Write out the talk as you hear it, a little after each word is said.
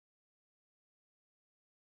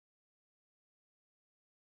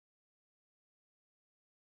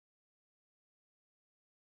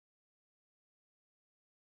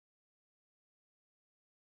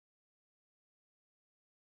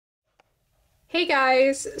Hey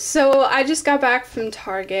guys, so I just got back from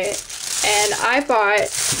Target and I bought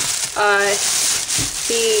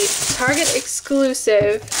the Target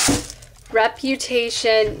exclusive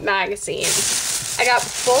Reputation magazine. I got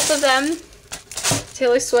both of them,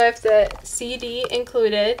 Taylor Swift, the CD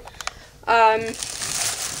included.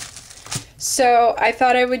 So I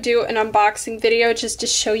thought I would do an unboxing video just to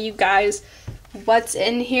show you guys what's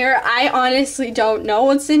in here. I honestly don't know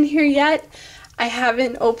what's in here yet. I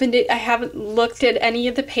haven't opened it. I haven't looked at any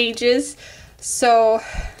of the pages. So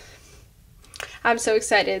I'm so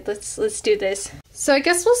excited. Let's do this. So I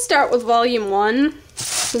guess we'll start with volume 1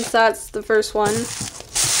 since that's the first one.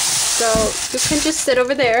 So you can just sit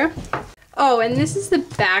over there. Oh, and this is the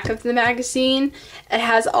back of the magazine. It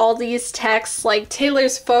has all these texts like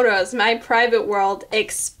Taylor's photos, my private world,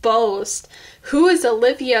 exposed. Who is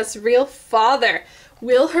Olivia's real father?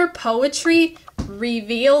 Will her poetry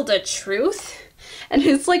reveal the truth? And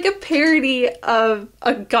it's like a parody of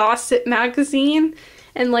a gossip magazine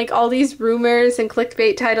and like all these rumors and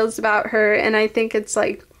clickbait titles about her. And I think it's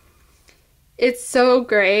like, it's so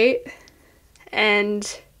great.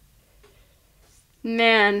 And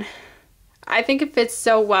man, I think it fits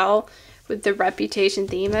so well with the Reputation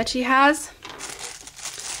theme that she has.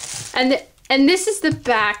 And this is the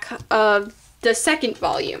back of the second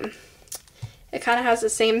volume. It kind of has the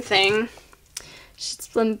same thing. She's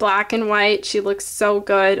in black and white. She looks so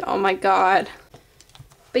good. Oh my god.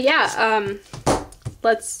 But yeah,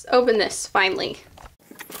 let's open this finally.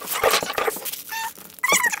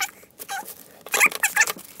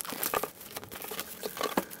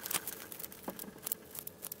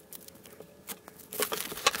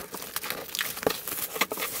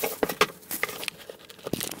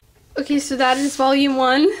 Okay, so that is volume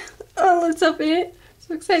 1. Oh, let's open it.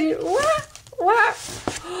 So excited. Wow.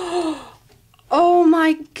 Oh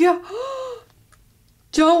my god.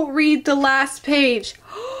 Don't read the last page.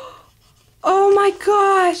 Oh my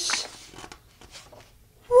gosh.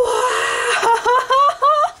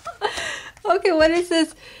 Wow. Okay, what is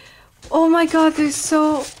this? Oh my god, this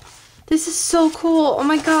is so cool. Oh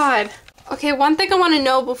my god. Okay, one thing I want to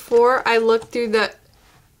know before I look through the...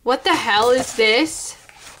 What the hell is this?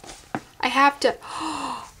 I have to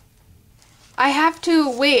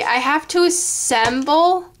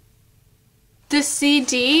assemble the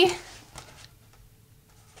CD?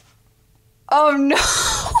 Oh no!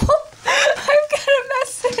 I'm gonna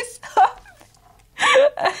mess this up.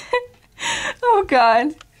 Oh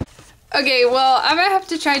god. Okay, well, I'm gonna have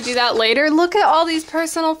to try to do that later. Look at all these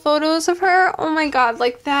personal photos of her. Oh my god,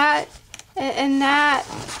 like that and that.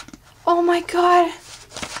 Oh my god.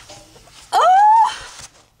 Oh!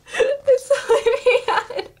 It's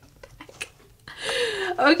Olivia.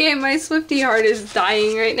 Okay, my Swiftie heart is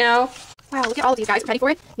dying right now. Wow, look at all of these guys. Ready for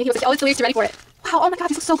it? Maybe it was like, oh, it's Delirious, ready for it. Wow, oh my god,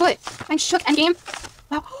 these look so good. I'm shook. Endgame.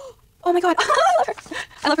 Wow. Oh my god. I love her.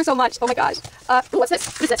 I love her so much. Oh my gosh. Ooh, what's this?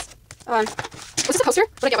 What is this? Was this a poster?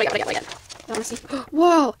 What I get? I want to see.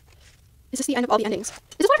 Whoa. Is this the end of all the endings? Is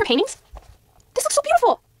this one of her paintings? This looks so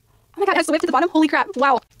beautiful. Oh my god, it has the whip to the bottom. Holy crap.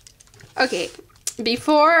 Wow. Okay,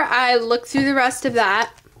 before I look through the rest of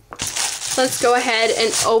that, let's go ahead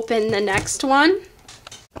and open the next one.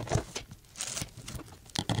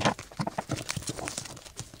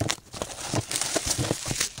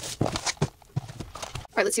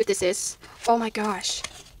 Alright, let's see what this is. Oh my gosh.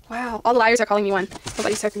 Wow. All the liars are calling me one.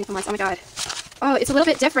 Nobody's heard from me for months. Oh my god. Oh, it's a little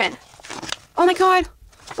bit different. Oh my god.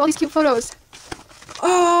 Look at all these cute photos.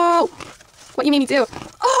 Oh! What you made me do.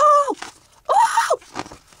 Oh! Oh!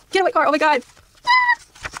 Get away, car. Oh my god.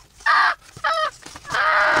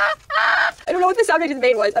 I don't know what the sound I just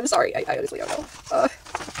made was. I'm sorry. I honestly don't know. Oh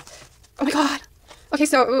my god. Okay,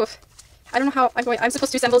 so, oof. I don't know how I'm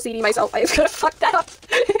supposed to assemble CD myself. I'm gonna fuck that up.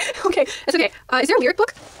 Okay, that's okay. Is there a lyric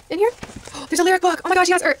book in here? Oh, there's a lyric book. Oh my gosh,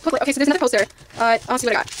 yes. Booklet. Okay, so there's another poster. I'll see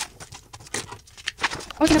what I got.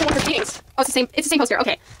 Oh, it's another one of her paintings. Oh, it's the same poster.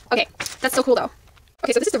 Okay. Okay. That's so cool though.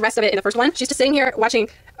 Okay, so this is the rest of it in the first one. She's just sitting here watching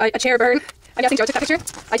a chair burn. I'm guessing Joe took that picture.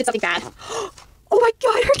 I did something bad. Oh my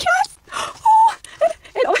god, her cats! Oh,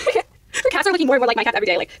 and oh my god. Her cats are looking more and more like my cat every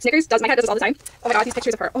day. Like Snickers does, my cat does this all the time. Oh my god, these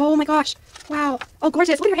pictures of her. Oh my gosh. Wow. Oh,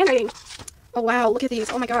 gorgeous. Look at her handwriting. Oh wow, look at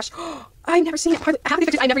these. Oh my gosh. I've never seen it. Half of the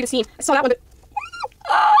pictures I've never even seen. I saw that one, but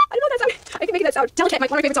I don't know that sound. I can make that sound. Delicate, one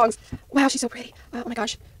of my favorite songs. Wow, she's so pretty. Oh my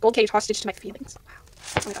gosh. Gold cage hostage to my feelings. Wow.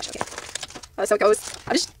 Oh my gosh, okay. So it goes.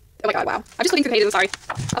 Oh my god, wow. I'm just flipping through pages, I'm sorry.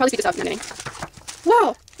 I'll probably speed this up in a minute.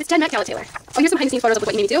 Whoa! It's 10 Met Gala Taylor. Oh, here's some behind the scenes photos of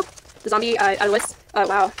what you made me do. The zombie out of the list.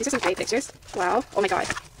 Wow. These are some great pictures. Wow. Oh my god.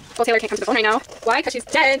 Oh, Taylor can't come to the phone right now. Why? Because she's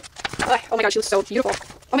dead. Oh my god, she looks so beautiful.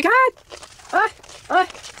 Oh my god!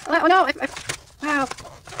 Oh no! Wow.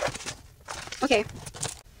 Okay.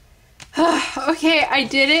 Okay, I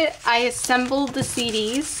did it. I assembled the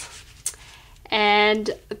CDs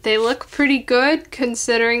and they look pretty good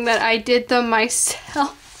considering that I did them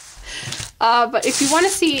myself. But if you want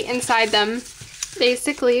to see inside them,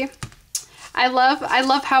 basically, I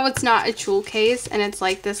love how it's not a jewel case and it's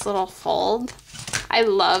like this little fold. I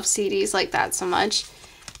love CDs like that so much.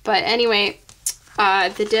 But anyway,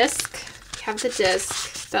 the disc, we have the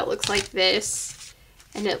disc that looks like this,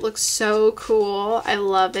 and it looks so cool. I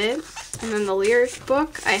love it. And then the lyric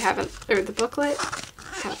book, I haven't, or the booklet,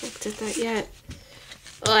 I haven't looked at that yet.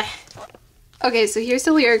 Ugh. Okay, so here's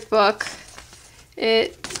the lyric book.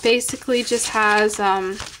 It basically just has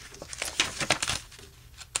the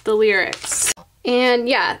lyrics. And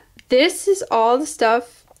yeah, this is all the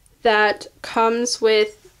stuff that comes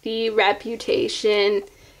with the Reputation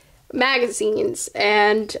magazines.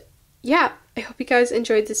 And yeah, I hope you guys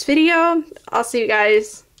enjoyed this video. I'll see you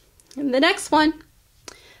guys in the next one.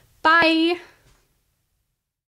 Bye!